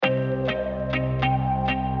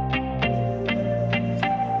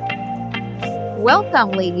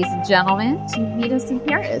Welcome, ladies and gentlemen, to Meet Us in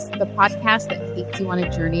Paris, the podcast that takes you on a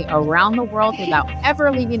journey around the world without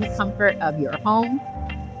ever leaving the comfort of your home,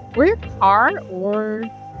 or your car, or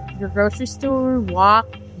your grocery store, walk,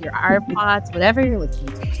 your AirPods, whatever you're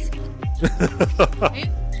listening to.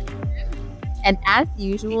 And as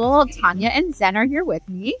usual, Tanya and Zen are here with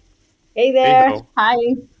me. Hey there. Hey, Hi.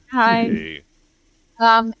 Hi. Hey.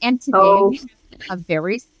 And today we have a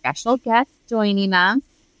very special guest joining us.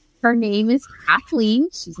 Her name is Kathleen.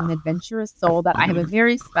 She's an adventurous soul that I have a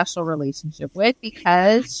very special relationship with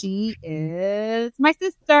because she is my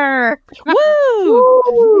sister.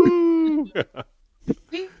 Woo!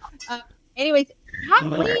 Anyways,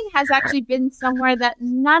 Kathleen has actually been somewhere that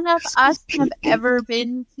none of us have ever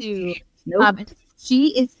been to. Nope.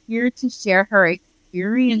 She is here to share her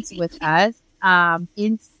experience with us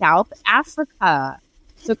in South Africa.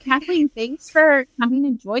 So, Kathleen, thanks for coming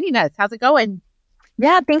and joining us. How's it going?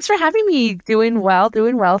 Yeah, thanks for having me. Doing well.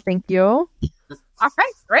 Thank you. All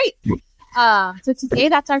right, great. So today,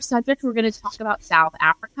 that's our subject. We're going to talk about South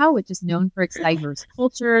Africa, which is known for its diverse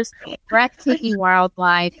cultures, breathtaking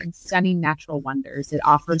wildlife, and stunning natural wonders. It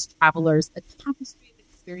offers travelers a tapestry of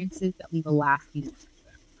experiences that leave a lasting impression.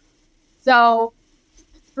 So,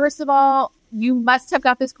 first of all, you must have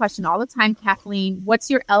got this question all the time, Kathleen. What's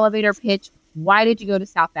your elevator pitch? Why did you go to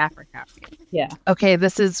South Africa? Yeah. Okay,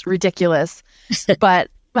 this is ridiculous. But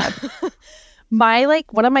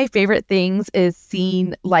one of my favorite things is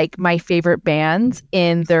seeing like my favorite bands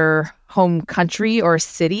in their home country or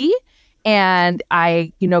city. And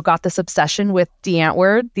I, got this obsession with the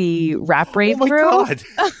Antwoord, the rap rave crew. God.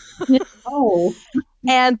 Oh.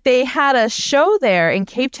 And they had a show there in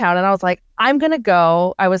Cape Town, and I was like, I'm gonna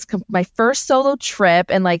go. I was my first solo trip,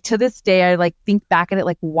 and like to this day, I like think back at it,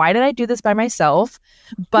 like, why did I do this by myself?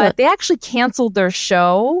 But they actually canceled their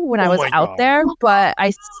show when I was out there, but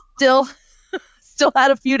I still had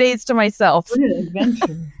a few days to myself. What an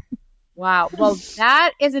adventure! Wow. Well,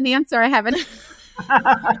 that is an answer I haven't.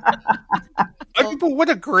 But what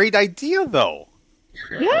a great idea, though.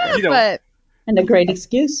 Yeah, but And a great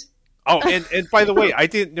excuse. Oh, and by the way, I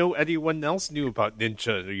didn't know anyone else knew about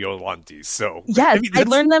Ninja Yolandi, so... Yes, I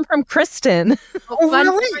learned them from Kristin. Oh,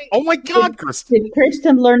 really? Oh, my God, Kristin. Did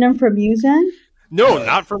Kristin learn them from you, Zen? No,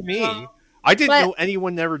 not from me. I didn't know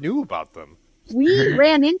anyone ever knew about them. We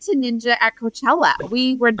ran into Ninja at Coachella.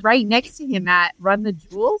 We were right next to him at Run the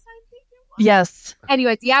Jewels, I think it was. Yes.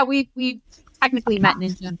 Anyways, yeah, we technically met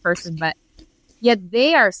Ninja in person, but yeah,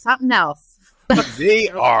 they are something else. They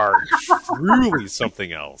are truly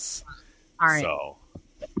something else. All right. So.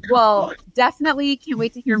 Well, definitely can't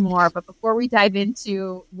wait to hear more. But before we dive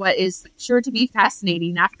into what is sure to be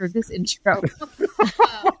fascinating after this intro,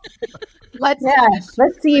 let's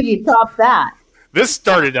see if you top that. This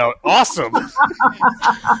started out awesome.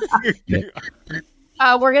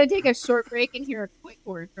 We're going to take a short break and hear a quick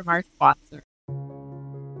word from our sponsor.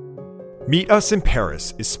 Meet Us in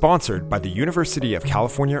Paris is sponsored by the University of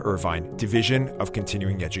California, Irvine Division of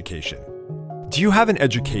Continuing Education. Do you have an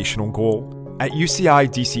educational goal? At UCI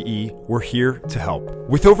DCE, we're here to help.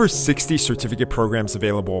 With over 60 certificate programs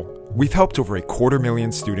available, we've helped over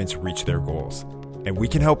 250,000 students reach their goals, and we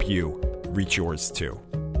can help you reach yours too.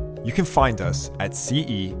 You can find us at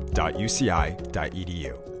ce.uci.edu.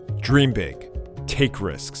 Dream big, take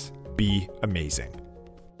risks, be amazing.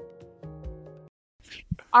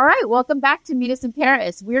 All right, welcome back to Meet Us in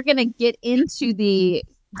Paris. We're going to get into the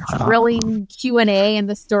thrilling Q&A and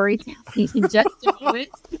the storytelling in just a moment.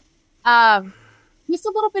 Just a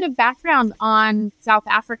little bit of background on South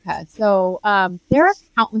Africa. So there are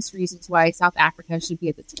countless reasons why South Africa should be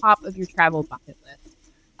at the top of your travel bucket list.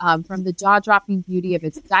 From the jaw-dropping beauty of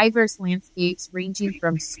its diverse landscapes, ranging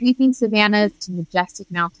from sweeping savannas to majestic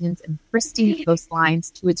mountains and pristine coastlines,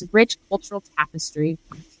 to its rich cultural tapestry,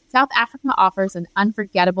 South Africa offers an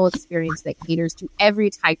unforgettable experience that caters to every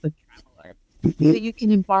type of traveler. So you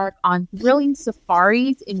can embark on thrilling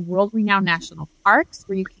safaris in world-renowned national parks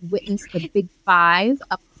where you can witness the Big Five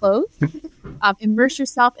up close. Immerse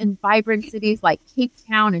yourself in vibrant cities like Cape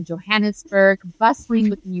Town and Johannesburg, bustling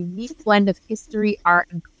with a unique blend of history, art,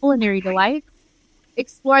 and culinary delights.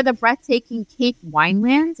 Explore the breathtaking Cape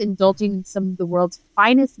winelands, indulging in some of the world's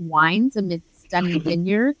finest wines amid stunning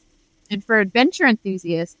vineyards. And for adventure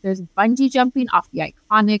enthusiasts, there's bungee jumping off the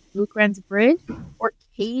iconic Boekran's Bridge or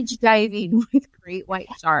cage diving with great white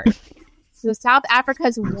sharks. So South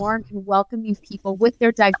Africa's warm and welcoming people with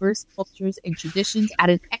their diverse cultures and traditions add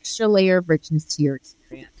an extra layer of richness to your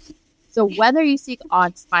experience. So whether you seek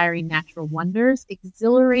awe-inspiring natural wonders,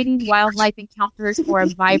 exhilarating wildlife encounters, or a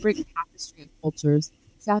vibrant tapestry of cultures,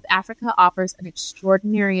 South Africa offers an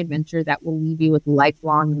extraordinary adventure that will leave you with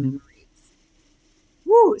lifelong memories.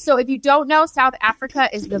 Woo. So if you don't know, South Africa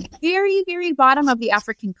is the very, very bottom of the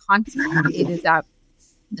African continent. It is at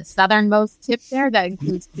the southernmost tip there. That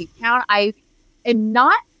includes Cape Town. I am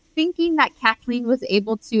not thinking that Kathleen was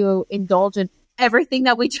able to indulge in everything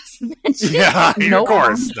that we just mentioned. Yeah, of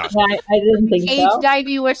course. Yeah, I didn't think Cage so.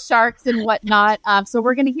 diving with sharks and whatnot. So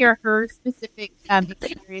we're going to hear her specific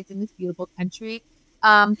experience in this beautiful country.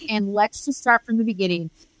 And let's just start from the beginning.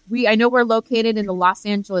 I know we're located in the Los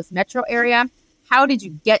Angeles metro area. How did you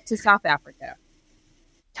get to South Africa?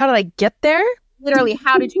 How did I get there? Literally,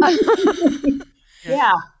 how did you?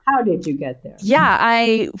 Yeah. How did you get there? Yeah,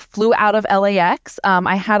 I flew out of LAX.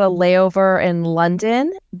 I had a layover in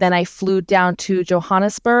London. Then I flew down to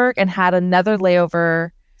Johannesburg and had another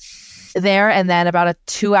layover there. And then about a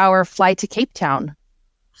 2-hour flight to Cape Town.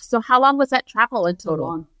 So how long was that travel in total?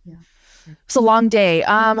 Long. Yeah. It's a long day.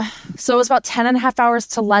 So it was about 10 and a half hours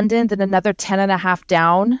to London, then another 10 and a half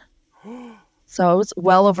down. So it was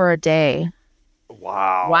well over a day.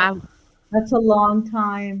 Wow. Wow. That's a long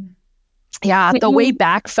time. Yeah, the way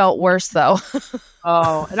back felt worse, though.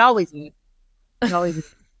 Oh, it always is. It always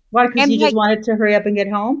is. Why? Because And you just wanted to hurry up and get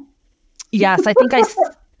home? Yes, I think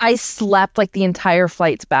I slept like the entire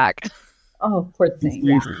flights back. Oh, poor thing.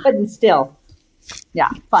 Yeah. But still, yeah,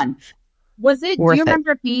 fun. Was it, do Worth you it.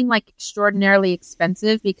 remember it being like extraordinarily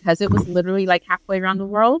expensive because it was literally like halfway around the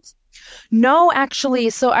world? No, actually.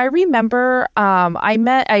 So I remember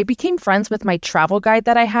I became friends with my travel guide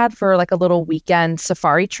that I had for like a little weekend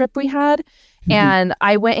safari trip we had. And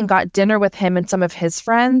I went and got dinner with him and some of his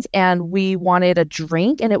friends, and we wanted a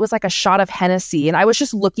drink, and it was like a shot of Hennessy. And I was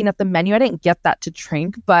just looking at the menu. I didn't get that to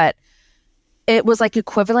drink, but it was like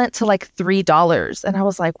equivalent to like $3. And I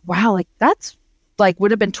was like, wow, like that's like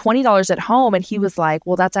would have been $20 at home. And he was like,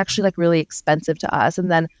 well, that's actually like really expensive to us.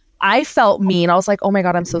 And then I felt mean. I was like, oh my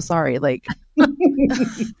God, I'm so sorry. Like,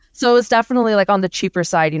 so it's definitely like on the cheaper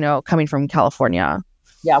side, coming from California.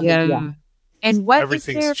 Yeah. And what is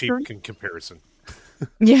Everything's their cheap current- in comparison.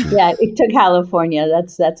 Yeah. Yeah, it took California.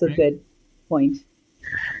 That's a good point.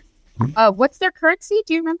 what's their currency?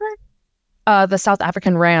 Do you remember? The South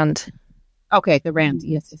African rand. Okay, the rand.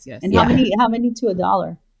 Yes. And Yeah. how many to $1?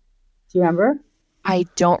 Do you remember? I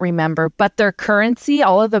don't remember, but their currency,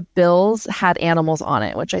 all of the bills had animals on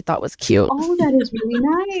it, which I thought was cute. Oh, that is really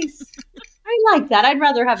nice. I like that. I'd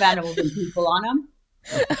rather have animals than people on them.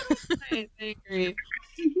 I agree.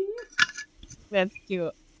 That's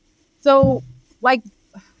cute. So, like,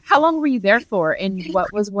 how long were you there for, and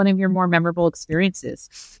what was one of your more memorable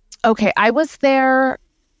experiences? Okay, I was there,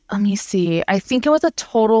 let me see, I think it was a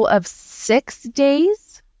total of 6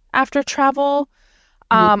 days after travel.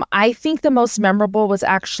 I think the most memorable was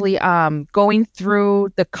actually going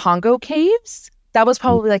through the Congo caves. That was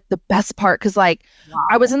probably like the best part because like Wow.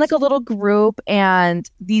 I was in like a little group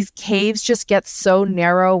and these caves just get so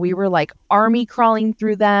narrow. We were like army crawling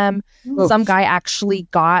through them. Oof. Some guy actually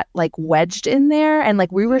got like wedged in there and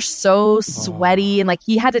like we were so sweaty and like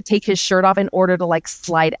he had to take his shirt off in order to like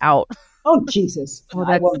slide out. Oh, Jesus. Oh, I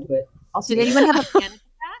that's- won't do it. I'll Did see. anyone have a panic?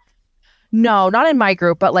 No, not in my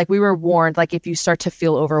group, but like we were warned, like if you start to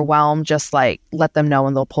feel overwhelmed, just like let them know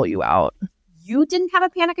and they'll pull you out. You didn't have a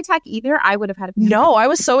panic attack either? I would have had a panic No, I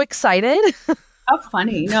was so excited. How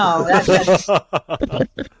funny. No,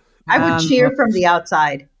 I would cheer from the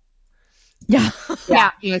outside. Yeah.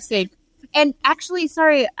 Yeah, same. And actually,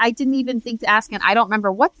 sorry, I didn't even think to ask, and I don't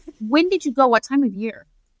remember when did you go? What time of year?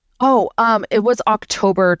 Oh, it was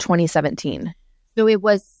October 2017. So it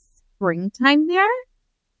was springtime there?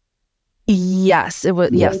 Yes, it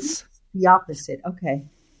was. Yes. The opposite. Okay.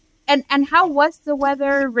 And how was the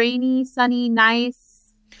weather? Rainy, sunny,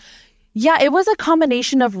 nice? Yeah, it was a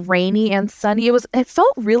combination of rainy and sunny. It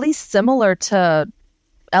felt really similar to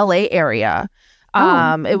LA area.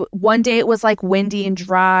 One day it was like windy and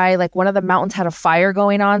dry. Like one of the mountains had a fire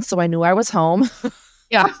going on, so I knew I was home.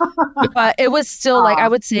 Yeah. But it was still like I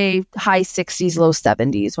would say high 60s, low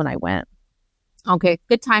 70s when I went. Okay,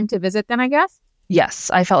 good time to visit then, I guess. Yes,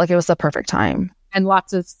 I felt like it was the perfect time. And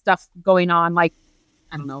lots of stuff going on, like,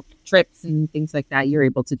 I don't know, trips and things like that you're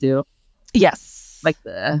able to do. Yes. Like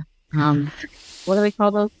the, what do they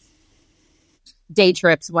call those? Day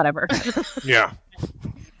trips, whatever. Yeah.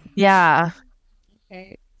 Yeah.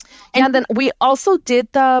 Okay. And then we also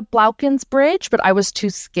did the Blaukens Bridge, but I was too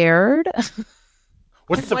scared.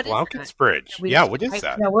 What's the What is Blaukens that? Bridge? Yeah, what is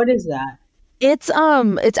that? Now, what is that? It's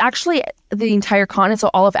actually the entire continent,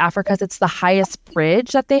 so all of Africa. It's the highest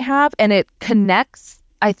bridge that they have, and it connects.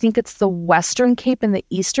 I think it's the Western Cape and the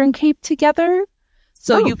Eastern Cape together.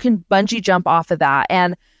 So you can bungee jump off of that.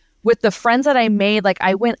 And with the friends that I made, like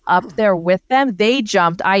I went up there with them. They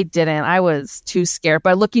jumped. I didn't. I was too scared.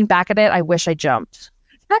 But looking back at it, I wish I jumped.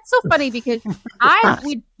 That's so funny because I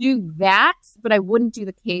would do that, but I wouldn't do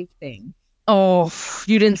the cave thing. Oh,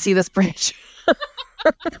 you didn't see this bridge.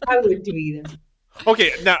 I wouldn't do either.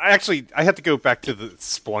 Okay, now actually, I have to go back to the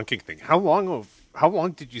spelunking thing. How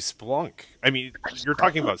long did you spelunk? I mean, you're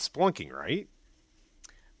talking about spelunking, right?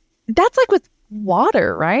 That's like with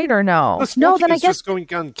water, right? Or no? No, Then I guess just going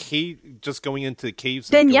down just going into caves.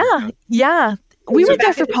 Then yeah. We So were there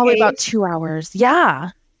back for in the probably about cave? 2 hours.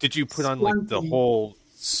 Yeah. Did you put on like the Spelunking. whole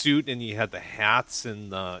suit and you had the hats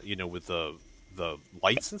and with the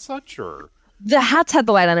lights and such, or? The hats had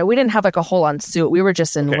the light on it. We didn't have like a whole on suit. We were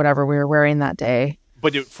just in whatever we were wearing that day.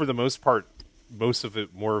 But for the most part,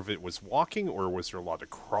 more of it was walking, or was there a lot of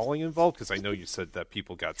crawling involved? Because I know you said that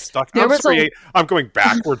people got stuck. I'm going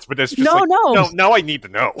backwards, but it's just No. Now I need to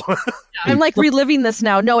know. I'm like reliving this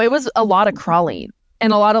now. No, it was a lot of crawling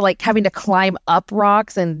and a lot of like having to climb up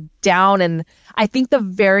rocks and down. And I think the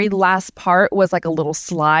very last part was like a little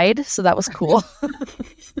slide. So that was cool.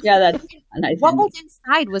 Yeah, that's a nice. What was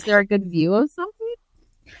inside? Was there a good view of something?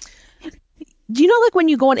 Do you know like when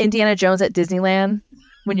you go on Indiana Jones at Disneyland?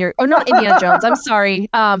 Not Indiana Jones. I'm sorry.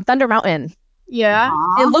 Thunder Mountain. Yeah.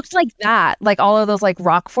 It looked like that, like all of those like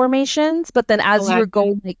rock formations. But then as you were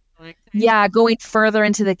going going further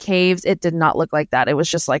into the caves, it did not look like that. It was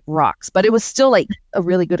just like rocks, but it was still like a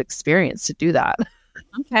really good experience to do that.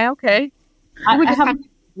 Okay. It would just have to be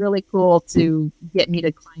really cool to get me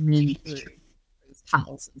to climb in those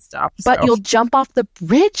tunnels and stuff. But you'll jump off the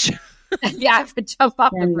bridge. Yeah, I would jump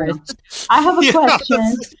off the bridge. I have a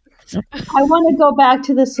question. I want to go back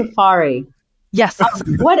to the safari. Yes.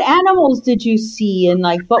 What animals did you see, and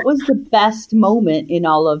like, what was the best moment in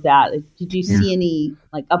all of that? Like, did you see any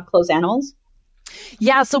like up close animals?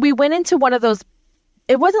 Yeah. So we went into one of those.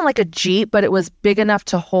 It wasn't like a Jeep, but it was big enough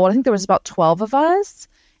to hold. I think there was about 12 of us,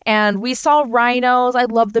 and we saw rhinos. I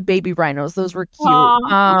love the baby rhinos; those were cute.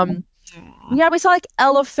 Aww. Yeah, we saw like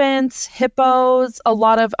elephants, hippos, a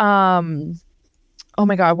lot of Oh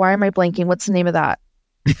my God, why am I blanking? What's the name of that?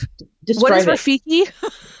 What is Rafiki?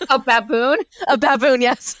 A baboon? A baboon,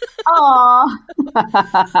 yes. Aww.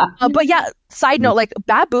 But yeah, side note, like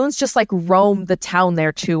baboons just like roam the town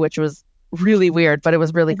there too, which was really weird, but it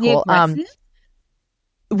was really cool.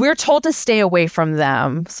 We're told to stay away from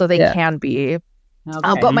them, so they can be.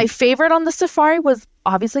 Okay. But my favorite on the safari was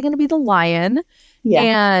obviously going to be the lion. Yeah.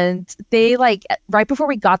 And they like right before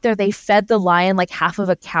we got there, they fed the lion like half of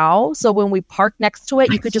a cow. So when we parked next to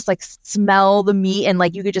it, you could just like smell the meat and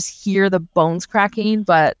like you could just hear the bones cracking.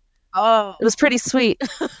 But it was pretty sweet.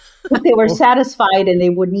 But they were satisfied and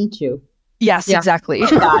they wouldn't eat you. Yes, exactly.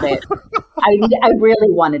 Got it. I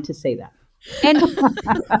really wanted to say that.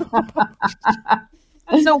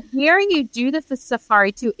 And so where you do the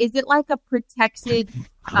safari too, is it like a protected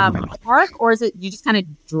park, or is it you just kind of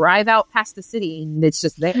drive out past the city and it's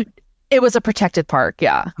just there? It was a protected park,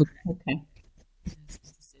 yeah. Okay.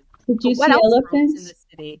 Did you see What else elephants? in the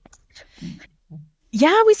city?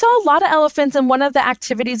 Yeah, we saw a lot of elephants, and one of the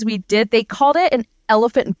activities we did, they called it an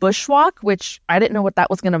elephant bushwalk, which I didn't know what that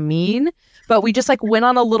was going to mean, but we just like went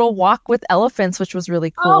on a little walk with elephants, which was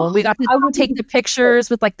really cool. And we got to take the pictures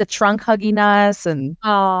with like the trunk hugging us, and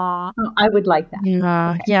Aww. Oh, I would like that.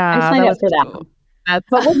 yeah, I signed up for that one.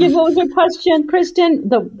 But what was your question, Kristin?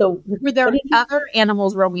 Were there other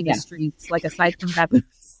animals roaming the streets, like aside from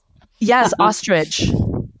baboons? Yes, ostrich.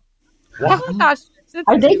 What? Oh, gosh.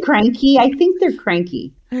 Are they cranky? I think they're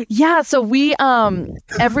cranky. Yeah, so we all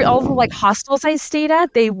the like hostels I stayed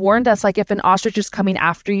at, they warned us like if an ostrich is coming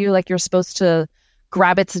after you, like you're supposed to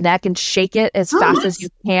grab its neck and shake it as fast as you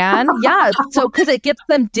can. Yeah, so because it gets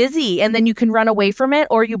them dizzy and then you can run away from it,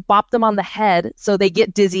 or you bop them on the head so they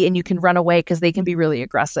get dizzy and you can run away because they can be really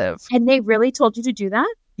aggressive. And they really told you to do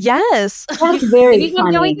that? Yes. That's very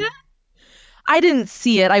Anyone doing funny. that? I didn't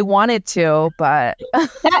see it. I wanted to, but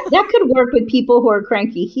That could work with people who are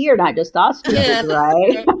cranky here, not just ostriches,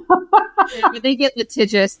 right? When they get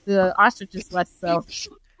litigious, the ostrich is less so.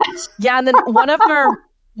 yeah. And then one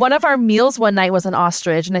of our meals one night was an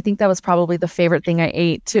ostrich, and I think that was probably the favorite thing I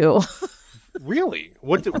ate too. Really?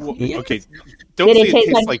 Okay. Don't Did say it it taste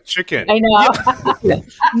tastes like chicken. I know.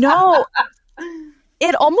 No,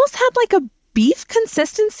 it almost had like a beef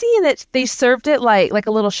consistency, and they served it like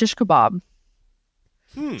a little shish kebab.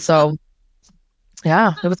 So,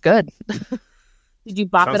 yeah, it was good. Did you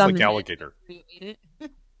bop Sounds it on like the alligator. neck? You ate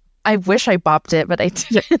it? I wish I bopped it, but I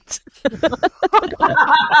didn't.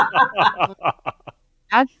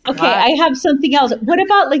 Okay, I have something else. What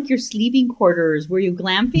about like your sleeping quarters? Were you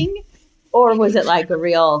glamping, or was it like a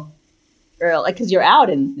real like because you're out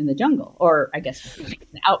in the jungle, or I guess in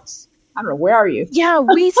the outs? I don't know. Where are you? Yeah,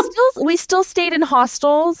 we still stayed in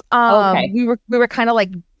hostels. Okay. We were kind of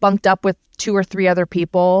like bunked up with 2 or 3 other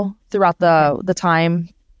people throughout the time.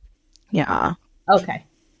 Yeah. Okay.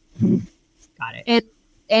 Got it.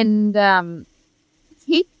 And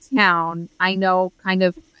Cape Town, I know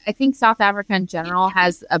I think South Africa in general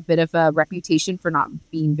has a bit of a reputation for not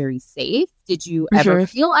being very safe. Did you ever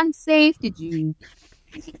feel unsafe? Did you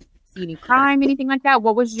see any crime, anything like that?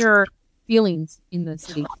 What was your feelings in the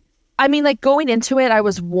city? I mean, like going into it, I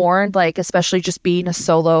was warned, like, especially just being a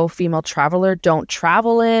solo female traveler, don't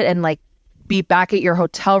travel it and like be back at your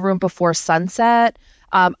hotel room before sunset.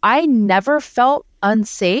 I never felt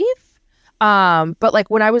unsafe. But like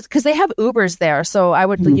when I was, because they have Ubers there, so I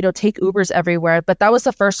would, take Ubers everywhere. But that was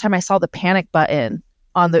the first time I saw the panic button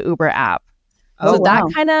on the Uber app. So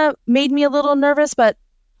that kind of made me a little nervous, but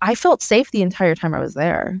I felt safe the entire time I was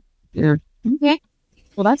there. Yeah. Okay.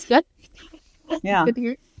 Well, that's good. Yeah. Good to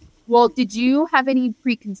hear. Well, did you have any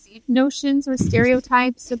preconceived notions or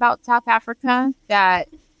stereotypes about South Africa that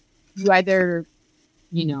you either,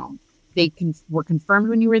 were confirmed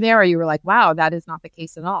when you were there, or you were like, wow, that is not the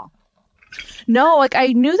case at all? No, like I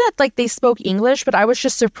knew that like they spoke English, but I was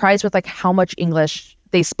just surprised with like how much English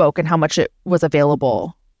they spoke and how much it was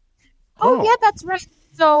available. Oh, yeah, that's right.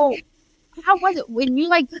 So how was it when you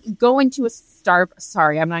like go into a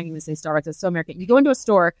sorry, I'm not even going to say Starbucks. It's so American. You go into a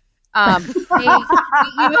store, they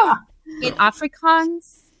you in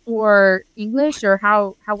Afrikaans or English, or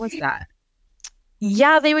how was that?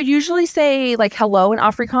 Yeah, they would usually say like hello in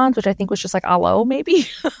Afrikaans, which I think was just like hello, maybe.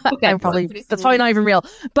 Okay, that's probably not even real.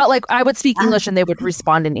 But like I would speak English and they would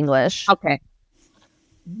respond in English. Okay.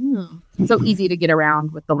 So easy to get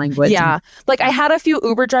around with the language. Yeah. Like I had a few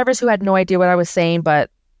Uber drivers who had no idea what I was saying,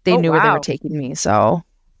 but they knew where they were taking me. So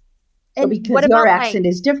because your accent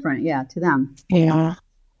is different, to them. Yeah.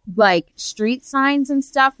 Like street signs and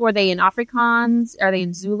stuff, were they in Afrikaans? Are they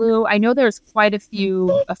in Zulu? I know there's quite a few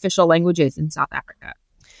official languages in South Africa.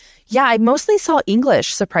 Yeah, I mostly saw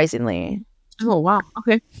English, surprisingly. Oh, wow.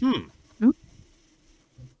 Okay. Very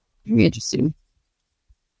interesting.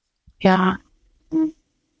 Yeah.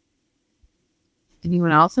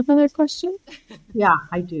 Anyone else have another question? Yeah,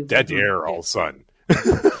 I do. Dead air all of a sudden.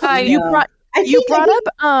 You brought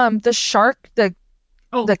up the shark, the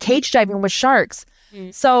cage diving with sharks.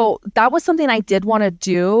 So that was something I did want to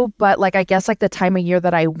do, but like I guess like the time of year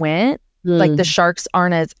that I went, like the sharks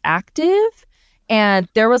aren't as active. And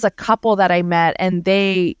there was a couple that I met and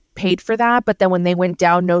they paid for that, but then when they went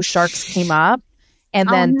down, no sharks came up. And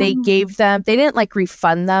then they gave them, they didn't like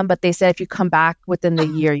refund them, but they said if you come back within the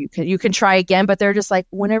year, you can try again. But they're just like,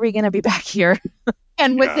 when are we going to be back here?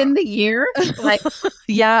 And within the year, like,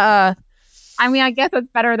 yeah. I mean, I guess it's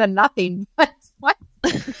better than nothing. But what?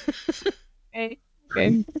 Okay.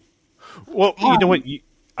 Well, you know what?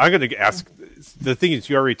 I'm going to ask. The thing is,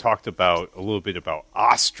 you already talked about a little bit about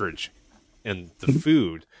ostrich and the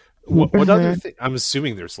food. What other thing? I'm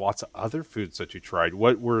assuming there's lots of other foods that you tried.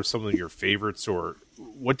 What were some of your favorites, or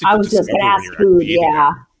what did you discover when you were eating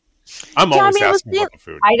it? I'm always asking about the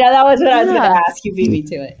food. I know that was what I was going to ask. You beat me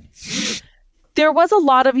to it. There was a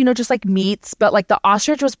lot of, just like meats, but like the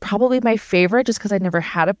ostrich was probably my favorite just because I'd never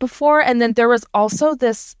had it before. And then there was also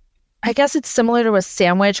this, I guess it's similar to a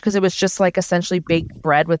sandwich because it was just like essentially baked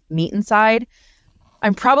bread with meat inside.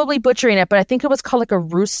 I'm probably butchering it, but I think it was called like a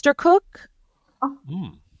rooster cook.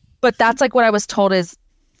 But that's like what I was told is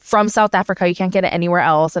from South Africa. You can't get it anywhere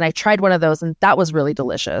else. And I tried one of those and that was really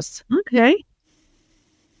delicious. Okay.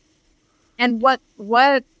 And what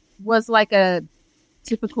was like a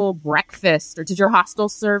typical breakfast, or did your hostel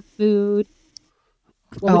serve food?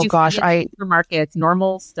 Supermarkets,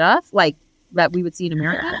 normal stuff like that we would see in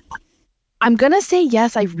America? I'm going to say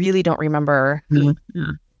yes. I really don't remember. Yeah.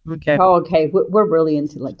 Okay. Oh, okay. We're really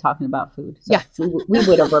into like talking about food. So yeah. We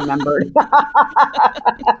would have remembered.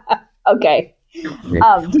 Okay.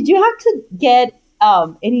 Did you have to get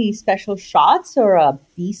any special shots or a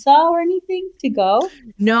visa or anything to go?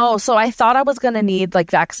 No. So I thought I was going to need like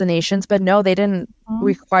vaccinations, but no, they didn't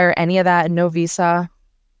require any of that and no visa.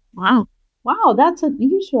 Wow. Wow. That's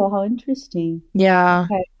unusual. How interesting. Yeah.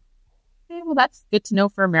 Okay. Well, that's good to know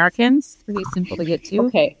for Americans. Pretty simple to get to.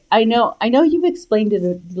 Okay. I know you've explained it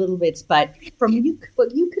a little bit, but from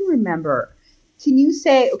what you can remember, can you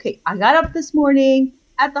say, okay, I got up this morning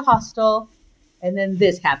at the hostel and then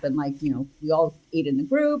this happened. Like, we all ate in the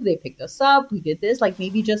group. They picked us up. We did this. Like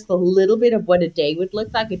maybe just a little bit of what a day would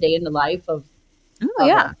look like, a day in the life of. Oh,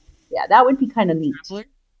 yeah. Yeah, that would be kind of neat.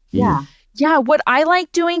 Yeah. Yeah. What I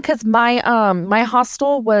like doing, because my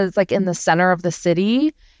hostel was like in the center of the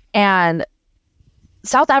city. And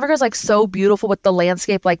South Africa is like so beautiful with the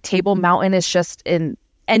landscape. Like Table Mountain is just in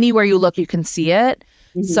anywhere you look, you can see it.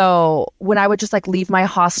 Mhm. So when I would just like leave my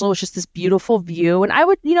hostel, it was just this beautiful view. And I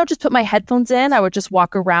would, just put my headphones in. I would just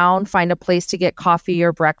walk around, find a place to get coffee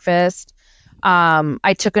or breakfast.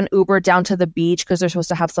 I took an Uber down to the beach because they're supposed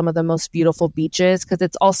to have some of the most beautiful beaches, because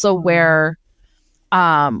it's also where,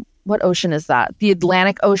 what ocean is that? The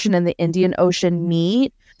Atlantic Ocean and the Indian Ocean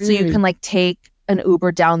meet. So you can like take an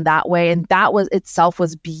Uber down that way. And that itself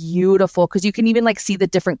was beautiful because you can even like see the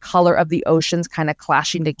different color of the oceans kind of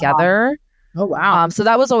clashing together. Oh, wow. So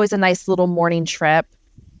that was always a nice little morning trip.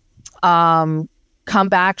 Come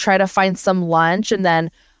back, try to find some lunch. And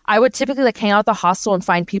then I would typically like hang out at the hostel and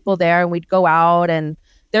find people there, and we'd go out. And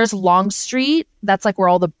there's Long Street. That's like where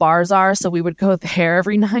all the bars are. So we would go there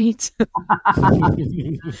every night.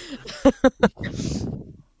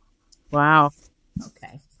 Wow.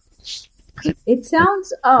 Okay. It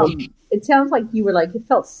sounds like you were like, it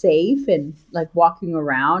felt safe and like walking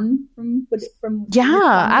around from Yeah, your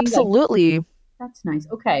family. absolutely. Like, that's nice.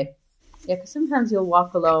 Okay. Yeah, because sometimes you'll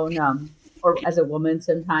walk alone, or as a woman,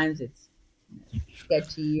 sometimes it's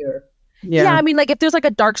sketchy or. Yeah, I mean, like if there's like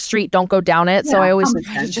a dark street, don't go down it. So Yeah, I always common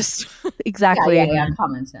sense. just exactly. Yeah,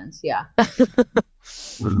 common sense. Yeah.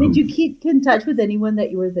 Did you keep in touch with anyone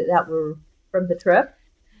that were from the trip?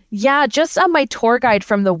 Yeah, just my tour guide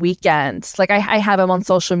from the weekend. Like I have him on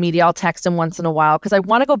social media. I'll text him once in a while because I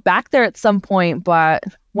want to go back there at some point, but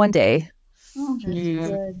one day. Oh, that's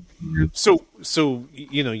good. So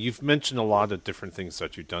you've mentioned a lot of different things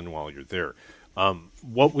that you've done while you're there.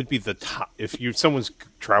 What would be the top, if someone's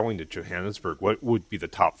traveling to Johannesburg, what would be the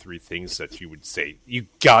top 3 things that you would say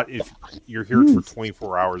if you're here for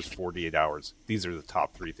 24 hours, 48 hours, these are the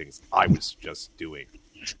top 3 things I was just doing?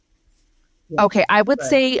 Okay, I would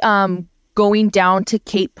say going down to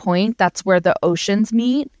Cape Point, that's where the oceans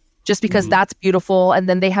meet, just because that's beautiful. And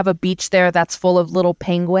then they have a beach there that's full of little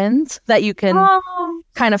penguins that you can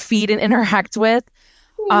kind of feed and interact with.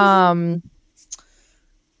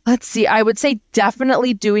 Let's see, I would say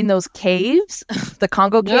definitely doing those caves, the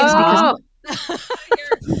Congo caves, because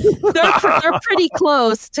they're pretty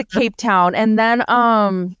close to Cape Town. And then,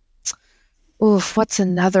 what's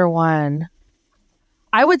another one?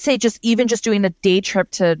 I would say just doing a day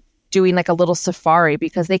trip to doing like a little safari,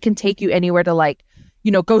 because they can take you anywhere to like,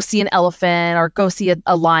 go see an elephant or go see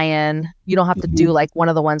a lion. You don't have to do like one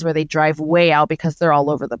of the ones where they drive way out because they're all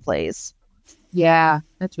over the place. Yeah,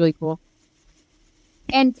 that's really cool.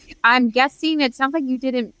 And I'm guessing it sounds like you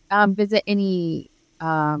didn't visit any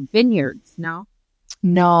vineyards, no?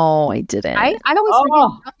 No, I didn't. I always forget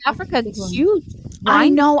South Africa is huge. I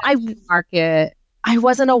know. Market. I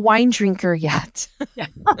wasn't a wine drinker yet.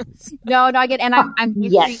 No, I get, and I'm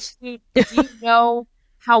yes. Do you know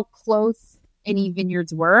how close any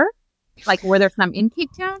vineyards were? Like, were there some in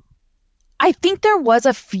Cape Town? I think there was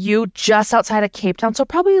a few just outside of Cape Town, so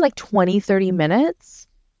probably like 20, 30 minutes.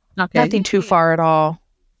 Okay. Nothing too far at all.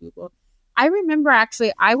 I remember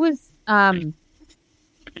actually, I was on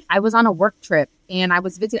a work trip and I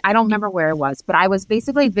was visiting. I don't remember where it was, but I was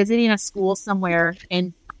basically visiting a school somewhere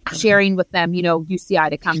and sharing with them, UCI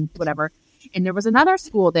to come, whatever. And there was another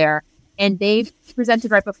school there, and they presented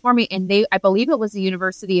right before me, and I believe it was the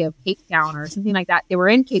University of Cape Town or something like that. They were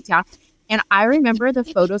in Cape Town, and I remember the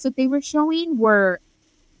photos that they were showing were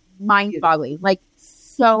mind-boggling, like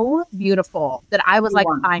so beautiful that I was like,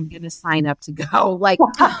 I'm going to sign up to go. Like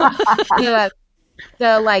the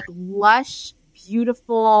like lush,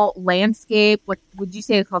 beautiful landscape. What would you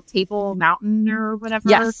say it's called? Table Mountain or whatever?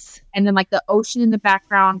 Yes. And then like the ocean in the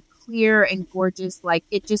background, clear and gorgeous. Like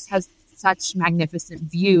it just has such magnificent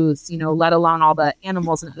views, let alone all the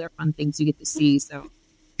animals and other fun things you get to see. So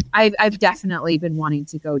I've definitely been wanting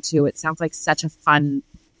to go to. It sounds like such a fun,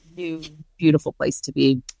 new, beautiful place to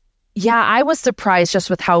be. Yeah, I was surprised just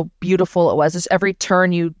with how beautiful it was. Just every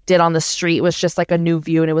turn you did on the street was just like a new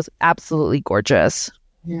view, and it was absolutely gorgeous.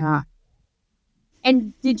 Yeah.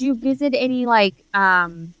 And did you visit any like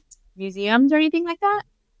museums or anything like that?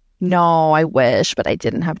 No, I wish, but I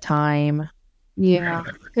didn't have time. Yeah,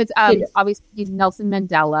 because obviously Nelson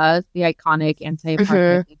Mandela, the iconic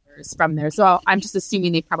anti-apartheid leaders from there. So I'm just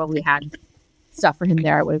assuming they probably had stuff for him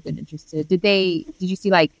there. I would have been interested. Did you see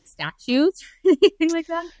like statues or anything like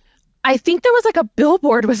that? I think there was like a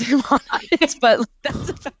billboard with him on it, but that's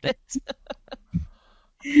about it.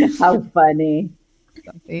 How funny.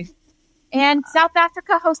 Something. And South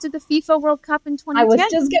Africa hosted the FIFA World Cup in 2010. I was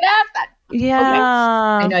just going to ask that. Yeah.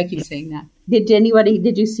 Okay. I know I keep saying that. Did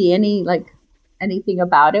you see anything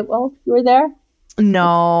about it while you were there?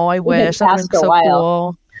 No, I wish. That would have been so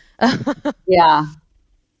cool. Yeah.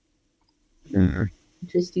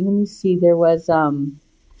 Interesting. Let me see. There was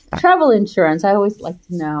Travel insurance. I always like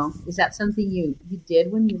to know. Is that something you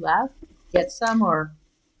did when you left? Get some or?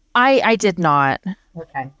 I did not.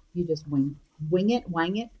 Okay. You just wing it.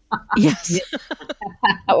 Yes.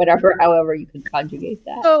 Whatever, however you can conjugate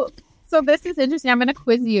that. So this is interesting. I'm going to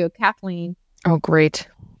quiz you, Kathleen. Oh, great.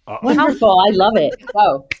 Wonderful. I love it.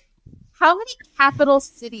 Go. How many capital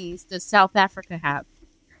cities does South Africa have?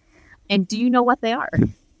 And do you know what they are?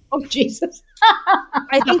 Oh, Jesus.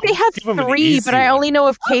 I think they have Give 'em an 3, easy but I one. only know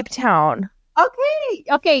of Cape Town.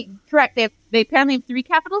 Okay, correct. They apparently have 3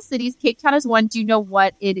 capital cities. Cape Town is one. Do you know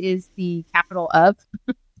what it is the capital of?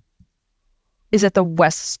 Is it the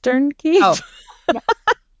Western Cape? Oh.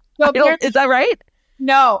 So Is that right?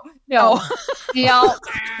 No.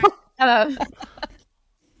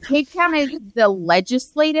 Cape Town is the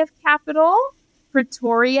legislative capital.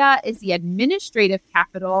 Pretoria is the administrative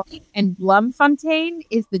capital, and Bloemfontein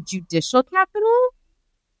is the judicial capital.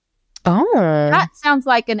 Oh. That sounds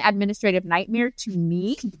like an administrative nightmare to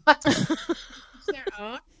me.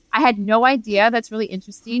 I had no idea. That's really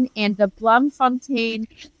interesting. And the Bloemfontein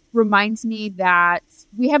reminds me that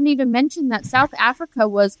we haven't even mentioned that South Africa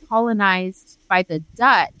was colonized by the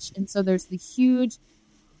Dutch. And so there's the huge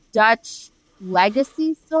Dutch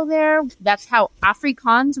legacy still there. That's how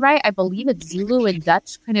Afrikaans, right? I believe it's Zulu and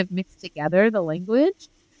Dutch kind of mixed together, the language.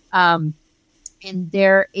 And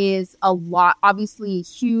there is a lot, obviously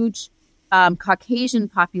huge Caucasian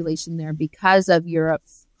population there because of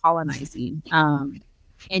Europe's colonizing.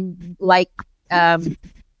 And like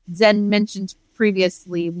Zen mentioned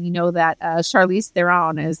previously, we know that Charlize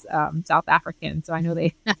Theron is South African. So I know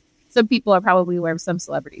some people are probably aware of some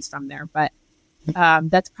celebrities from there, but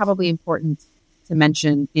that's probably important to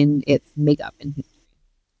mention in its makeup and history.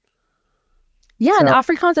 Yeah, and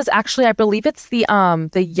Afrikaans is actually, I believe it's the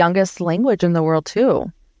youngest language in the world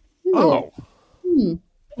too. Oh.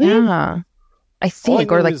 Yeah. I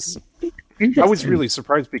think, I was really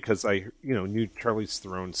surprised because I knew Charlize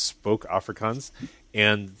Theron spoke Afrikaans,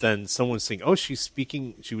 and then someone was saying, "Oh, she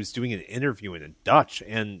was doing an interview in Dutch,"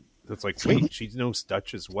 and it's like, wait, she knows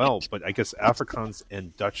Dutch as well. But I guess Afrikaans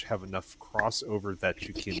and Dutch have enough crossover that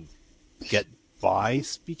you can get by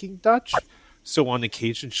speaking Dutch. So on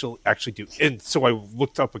occasion, she'll actually do. And so I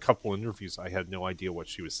looked up a couple interviews. I had no idea what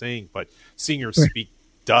she was saying, but seeing her speak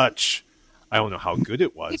Dutch, I don't know how good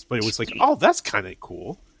it was, but it was like, oh, that's kind of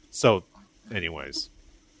cool. So, anyways,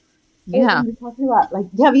 yeah. You're talking about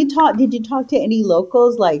did you talk to any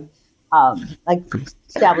locals, like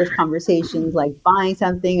establish conversations, like buying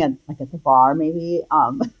something at the bar, maybe?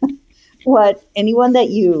 Anyone that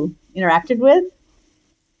you interacted with?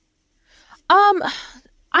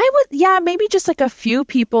 I would, maybe just like a few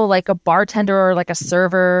people, like a bartender or like a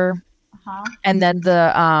server, and then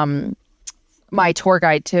my tour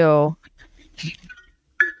guide too.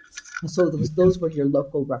 So those were your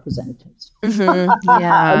local representatives. Mm-hmm.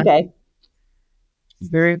 Yeah. Okay.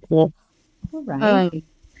 Very cool. All right.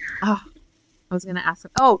 I was going to ask.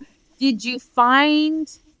 Oh, did you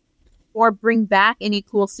find or bring back any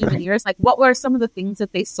cool souvenirs? Like, what were some of the things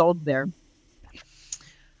that they sold there?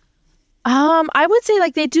 I would say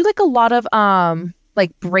like they do like a lot of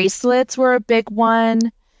like bracelets were a big one.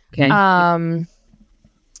 Okay.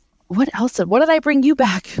 What else? What did I bring you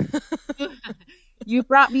back? You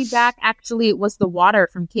brought me back. Actually, it was the water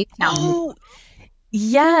from Cape Town. Oh,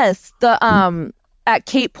 yes. The at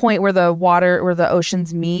Cape Point where the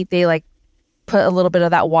oceans meet, they like put a little bit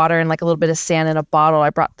of that water and like a little bit of sand in a bottle.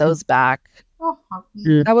 I brought those back. Oh, how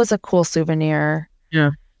cute. That was a cool souvenir.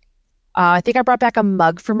 Yeah. I think I brought back a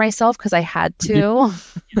mug for myself because I had to.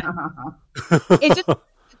 It's just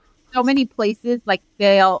so many places, like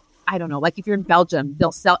I don't know, like if you're in Belgium,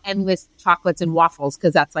 they'll sell endless chocolates and waffles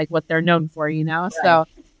because that's like what they're known for, you know? Right. So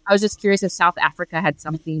I was just curious if South Africa had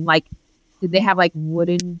something like, did they have like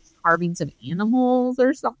wooden carvings of animals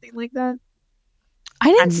or something like that?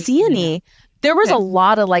 I didn't see any. There was a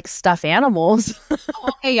lot of like stuffed animals.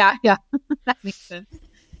 Okay, yeah. That makes sense.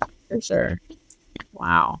 For sure.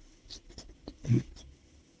 Wow.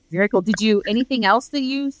 Very cool. Did you, anything else that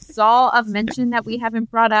you saw of mention that we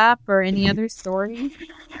haven't brought up or any other stories?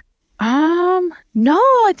 No,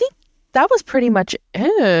 I think that was pretty much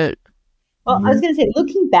it. Well, I was going to say,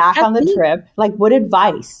 looking back on the trip, like what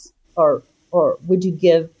advice or would you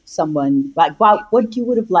give someone, like what you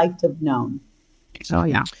would have liked to have known? Oh,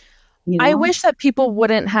 yeah. You know? I wish that people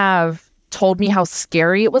wouldn't have told me how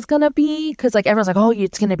scary it was going to be because like everyone's like, oh,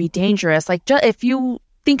 it's going to be dangerous. Like if you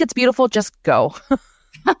think it's beautiful, just go.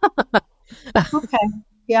 Okay.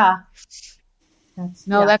 Yeah. That's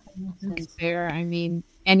fair. I mean,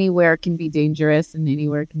 anywhere can be dangerous and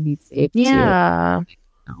anywhere can be safe. Yeah.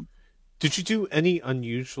 Too. Did you do any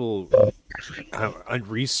unusual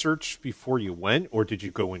research before you went, or did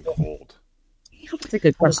you go in cold? That's a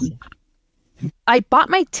good question. I bought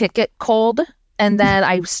my ticket cold, and then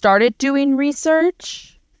I started doing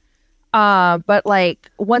research. But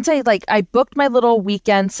like once I booked my little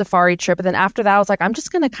weekend safari trip, and then after that I was like, I'm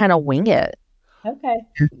just gonna kind of wing it. Okay.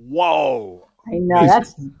 Whoa! I know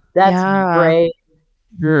that's great.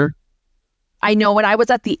 Yeah. I know when I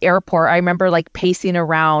was at the airport, I remember like pacing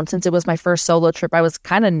around since it was my first solo trip. I was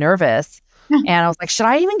kind of nervous, and I was like, should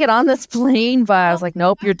I even get on this plane? But I was like,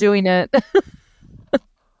 nope, you're doing it.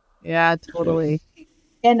 Yeah, totally.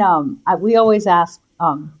 And we always ask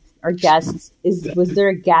our guests, was there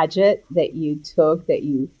a gadget that you took that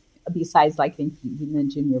you, besides like you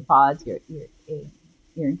mentioned your pods, your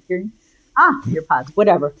hearing, your pods,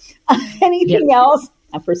 whatever, anything else?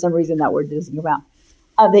 And for some reason that word doesn't come out.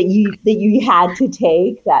 That you had to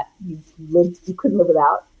take that you couldn't live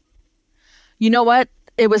without. You know what?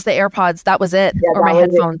 It was the AirPods. That was it, Yeah, or my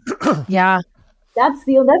headphones. Yeah, that's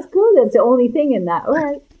good. That's the only thing in that. All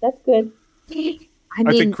right, that's good. I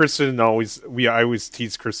think Kristin I always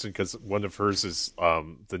tease Kristin because one of hers is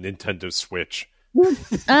the Nintendo Switch.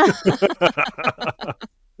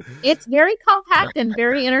 It's very compact and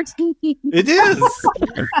very entertaining. It is.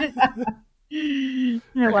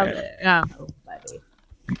 I love it. Yeah.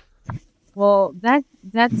 Well,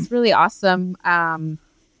 that's really awesome.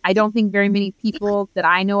 I don't think very many people that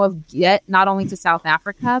I know of get not only to South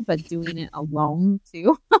Africa, but doing it alone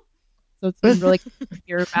too. So it's been really cool to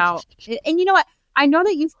hear about. And you know what? I know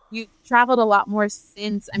that you've traveled a lot more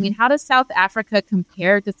since. I mean, how does South Africa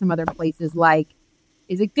compare to some other places? Like,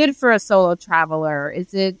 is it good for a solo traveler?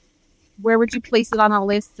 Where would you place it on a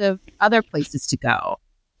list of other places to go?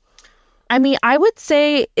 I mean, I would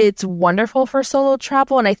say it's wonderful for solo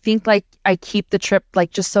travel, and I think like I keep the trip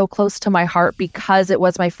like just so close to my heart because it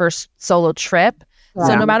was my first solo trip. Yeah.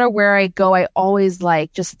 So no matter where I go, I always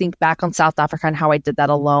like just think back on South Africa and how I did that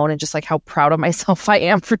alone, and just like how proud of myself I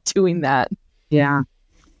am for doing that. Yeah.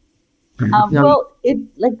 Well, it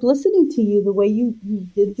like listening to you, the way you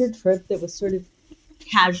did your trip that was sort of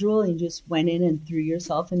casual and you just went in and threw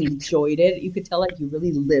yourself and enjoyed it. You could tell like you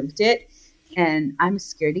really lived it. And I'm a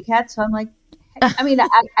scaredy cat, so I'm like, I mean,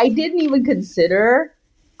 I didn't even consider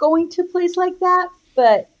going to a place like that,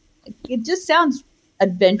 but it just sounds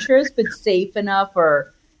adventurous, but safe enough,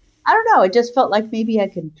 or I don't know. It just felt like maybe I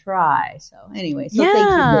could try. So anyway, so thank you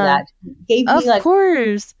for that. Gave me like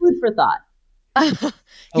food for thought.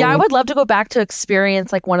 I would love to go back to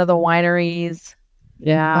experience like one of the wineries.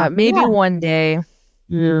 Yeah, maybe one day.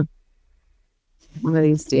 Yeah, one of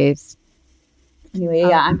these days. Anyway,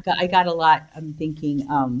 I got a lot. I'm thinking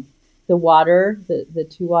the water, the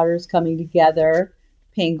two waters coming together,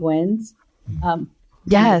 penguins.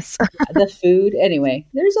 Yes. The food. Anyway,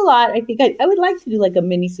 there's a lot. I think I would like to do like a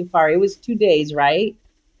mini safari. It was 2 days, right?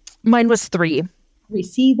 Mine was 3. We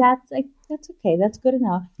see that's okay. That's good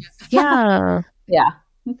enough. Yeah. Yeah.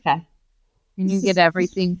 Okay. And you get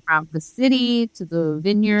everything from the city to the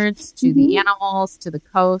vineyards to the animals to the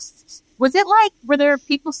coast. Was it like, were there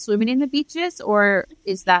people swimming in the beaches, or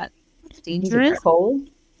is that dangerous? Is it cold?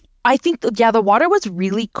 I think, the water was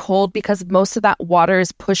really cold because most of that water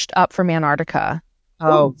is pushed up from Antarctica.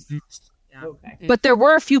 Oh. Yeah. Okay. But there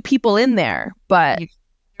were a few people in there, but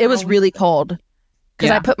it was really cold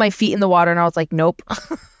because I put my feet in the water and I was like, nope.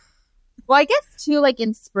 Well, I guess too, like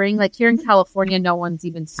in spring, like here in California, no one's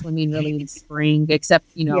even swimming really in spring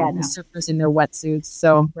except, surfers in their wetsuits.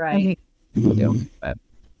 So, right.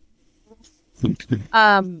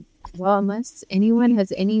 Well, unless anyone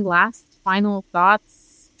has any last final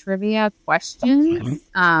thoughts, trivia, questions,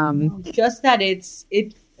 just that it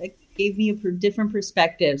gave me a different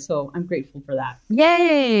perspective, so I'm grateful for that.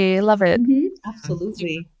 Yay, love it.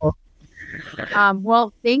 Absolutely.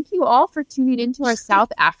 Well, thank you all for tuning into our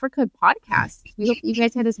South Africa podcast. We hope you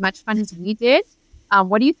guys had as much fun as we did.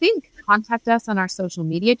 What do you think? Contact us on our social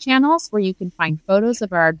media channels where you can find photos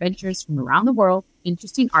of our adventures from around the world,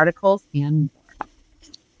 interesting articles, and more.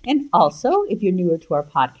 And also, if you're newer to our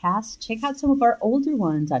podcast, check out some of our older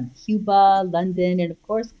ones on Cuba, London, and of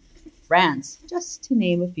course, France, just to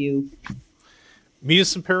name a few. Meet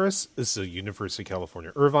Us in Paris is a University of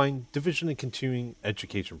California Irvine Division in Continuing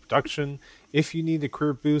Education Production. If you need a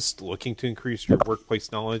career boost, looking to increase your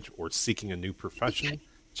workplace knowledge, or seeking a new profession,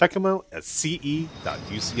 check them out at ce.uci.edu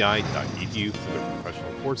for their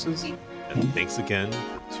professional courses. And thanks again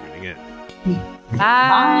for tuning in.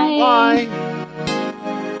 Bye. Bye.